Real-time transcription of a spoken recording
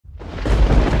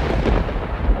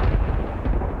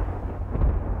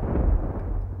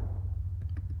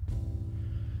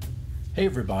Hey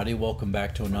everybody, welcome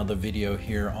back to another video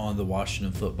here on the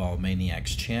Washington Football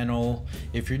Maniacs channel.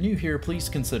 If you're new here, please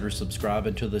consider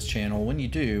subscribing to this channel. When you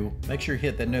do, make sure you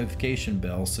hit that notification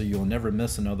bell so you'll never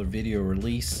miss another video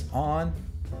release on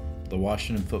the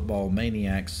Washington Football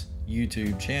Maniacs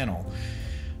YouTube channel.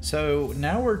 So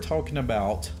now we're talking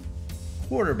about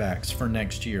quarterbacks for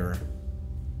next year.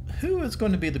 Who is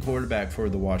going to be the quarterback for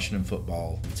the Washington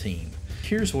football team?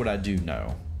 Here's what I do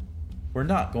know. We're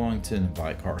not going to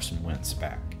invite Carson Wentz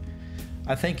back.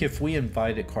 I think if we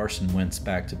invited Carson Wentz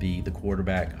back to be the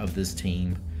quarterback of this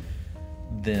team,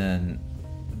 then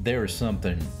there is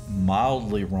something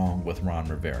mildly wrong with Ron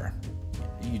Rivera.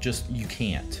 You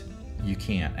can't. You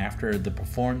can't. After the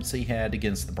performance he had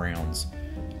against the Browns,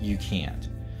 you can't.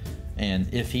 And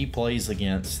if he plays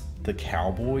against the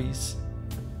Cowboys,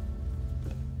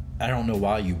 I don't know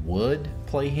why you would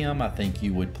play him. I think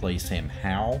you would play Sam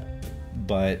Howell,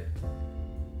 but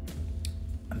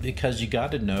because you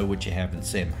got to know what you have in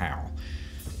Sam Howell.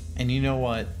 And you know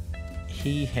what?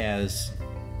 He has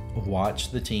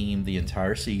watched the team the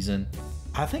entire season.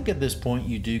 I think at this point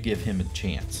you do give him a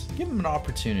chance. Give him an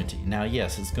opportunity. Now,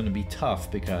 yes, it's going to be tough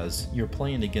because you're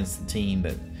playing against a team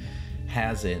that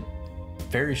has a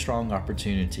very strong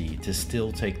opportunity to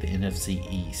still take the NFC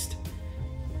East.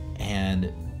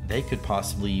 And they could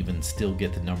possibly even still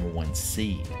get the #1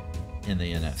 seed in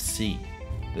the NFC.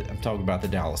 I'm talking about the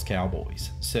Dallas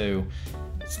Cowboys. So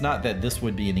it's not that this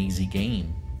would be an easy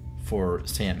game for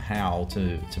Sam Howell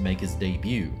to make his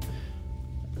debut,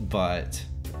 but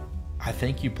I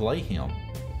think you play him.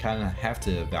 Kind of have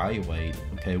to evaluate,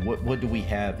 okay, what do we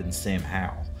have in Sam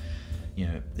Howell? You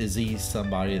know, is he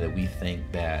somebody that we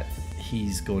think that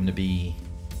he's going to be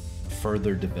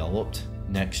further developed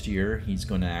next year? He's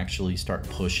going to actually start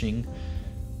pushing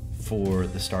for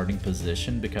the starting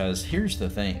position? Because here's the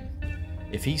thing.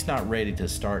 If he's not ready to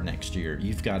start next year,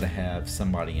 you've got to have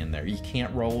somebody in there. You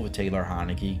can't roll with Taylor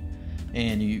Heineke,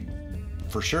 and you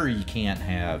can't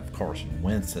have Carson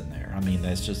Wentz in there. I mean,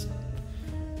 that's just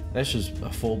a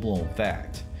full-blown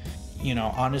fact. You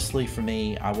know, honestly, for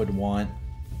me, I would want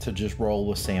to just roll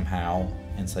with Sam Howell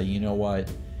and say, you know what,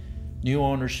 new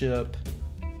ownership.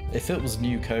 If it was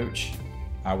new coach,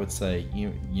 I would say,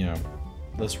 you know,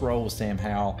 let's roll with Sam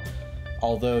Howell.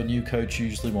 Although a new coach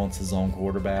usually wants his own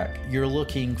quarterback, you're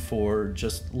looking for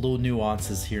just little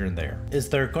nuances here and there. Is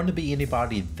there going to be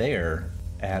anybody there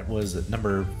at, was it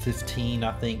number 15,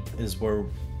 I think, is where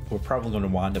we're probably going to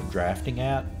wind up drafting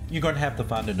at? You're going to have to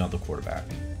find another quarterback.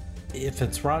 If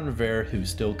it's Ron Rivera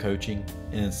who's still coaching,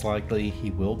 and it's likely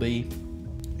he will be,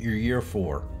 your year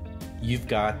 4, you've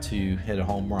got to hit a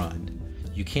home run.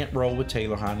 You can't roll with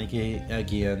Taylor Heineke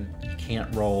again. You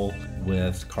can't roll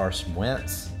with Carson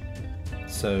Wentz.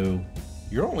 So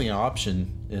your only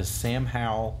option is Sam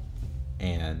Howell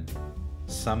and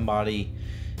somebody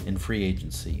in free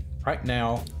agency. Right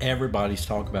now, everybody's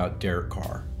talking about Derek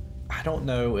Carr. I don't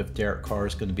know if Derek Carr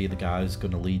is going to be the guy who's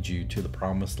going to lead you to the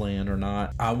promised land or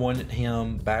not. I wanted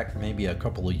him back maybe a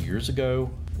couple of years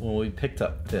ago when we picked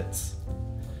up Fitz.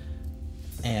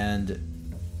 And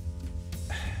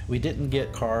we didn't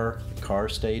get Carr. Carr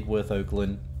stayed with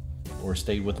Oakland, or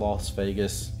stayed with Las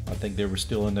Vegas. I think they were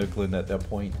still in Oakland at that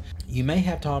point. You may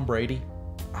have Tom Brady.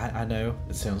 I know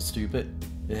it sounds stupid.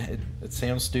 It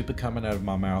sounds stupid coming out of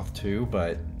my mouth too,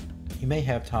 but you may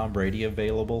have Tom Brady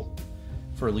available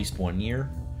for at least 1 year.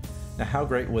 Now, how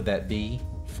great would that be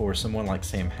for someone like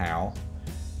Sam Howell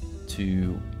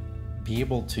to be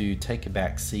able to take a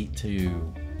back seat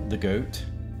to the GOAT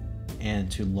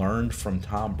and to learn from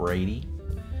Tom Brady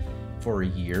for a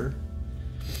year,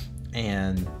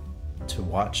 and to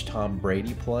watch Tom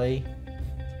Brady play,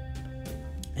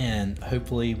 and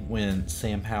hopefully when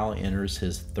Sam Howell enters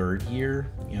his 3rd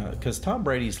year, you know, because Tom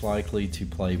Brady's likely to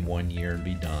play 1 year and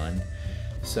be done.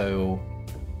 So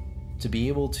to be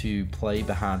able to play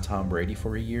behind Tom Brady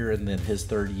for a year and then his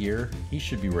 3rd year, he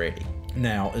should be ready.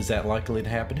 Now, is that likely to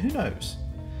happen? Who knows?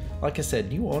 Like I said,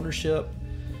 new ownership,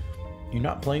 you're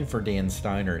not playing for Dan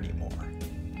Snyder anymore.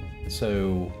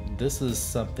 So this is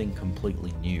something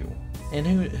completely new. And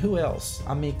who else?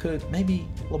 I mean, could maybe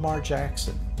Lamar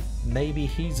Jackson. Maybe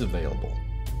he's available.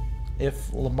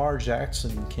 If Lamar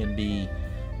Jackson can be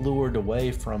lured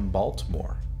away from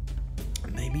Baltimore,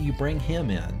 maybe you bring him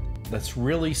in. Let's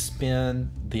really spend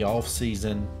the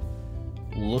offseason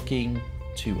looking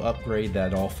to upgrade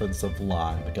that offensive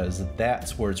line, because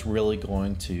that's where it's really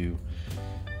going to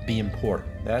be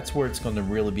important. That's where it's going to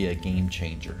really be a game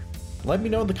changer. Let me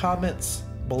know in the comments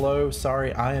below.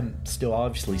 Sorry, I am still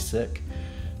obviously sick,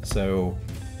 so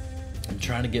I'm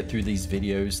trying to get through these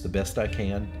videos the best I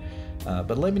can,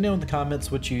 but let me know in the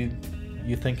comments what you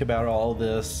you think about all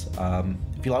this.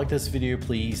 If you like this video,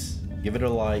 please give it a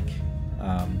like,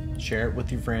 share it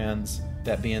with your friends.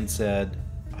 That being said,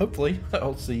 hopefully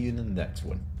I'll see you in the next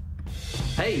one.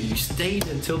 Hey, you stayed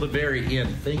until the very end.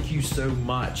 Thank you so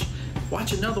much.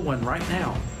 Watch another one right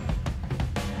now.